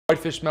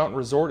Whitefish Mountain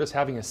Resort is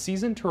having a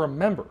season to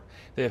remember.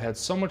 They have had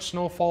so much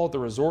snowfall, the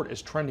resort is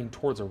trending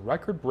towards a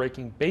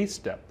record-breaking base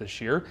depth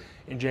this year.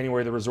 In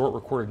January, the resort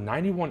recorded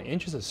 91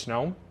 inches of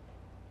snow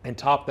and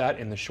topped that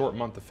in the short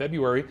month of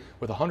February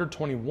with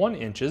 121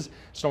 inches,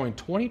 snowing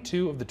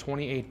 22 of the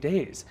 28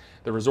 days.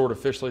 The resort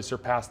officially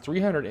surpassed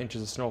 300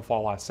 inches of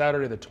snowfall last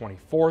Saturday, the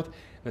 24th,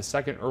 the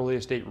second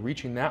earliest date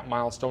reaching that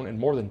milestone in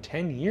more than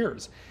 10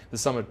 years. The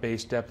summit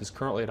base depth is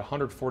currently at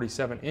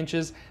 147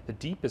 inches, the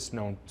deepest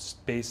known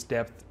base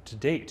depth to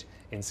date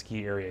in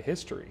ski area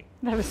history.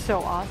 That was so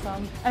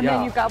awesome. And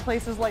then you've got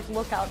places like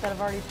Lookout that have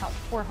already topped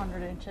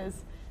 400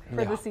 inches.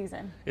 For the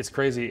season. It's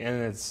crazy,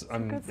 and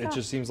it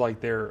just seems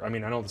like I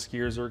mean, I know the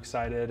skiers are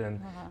excited,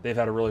 and they've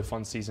had a really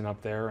fun season up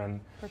there,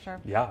 and for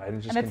sure. Yeah, and it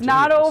just and it's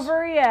not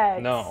over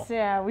yet. No.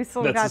 Yeah, we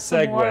still That's got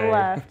some more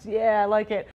left. Yeah, I like it.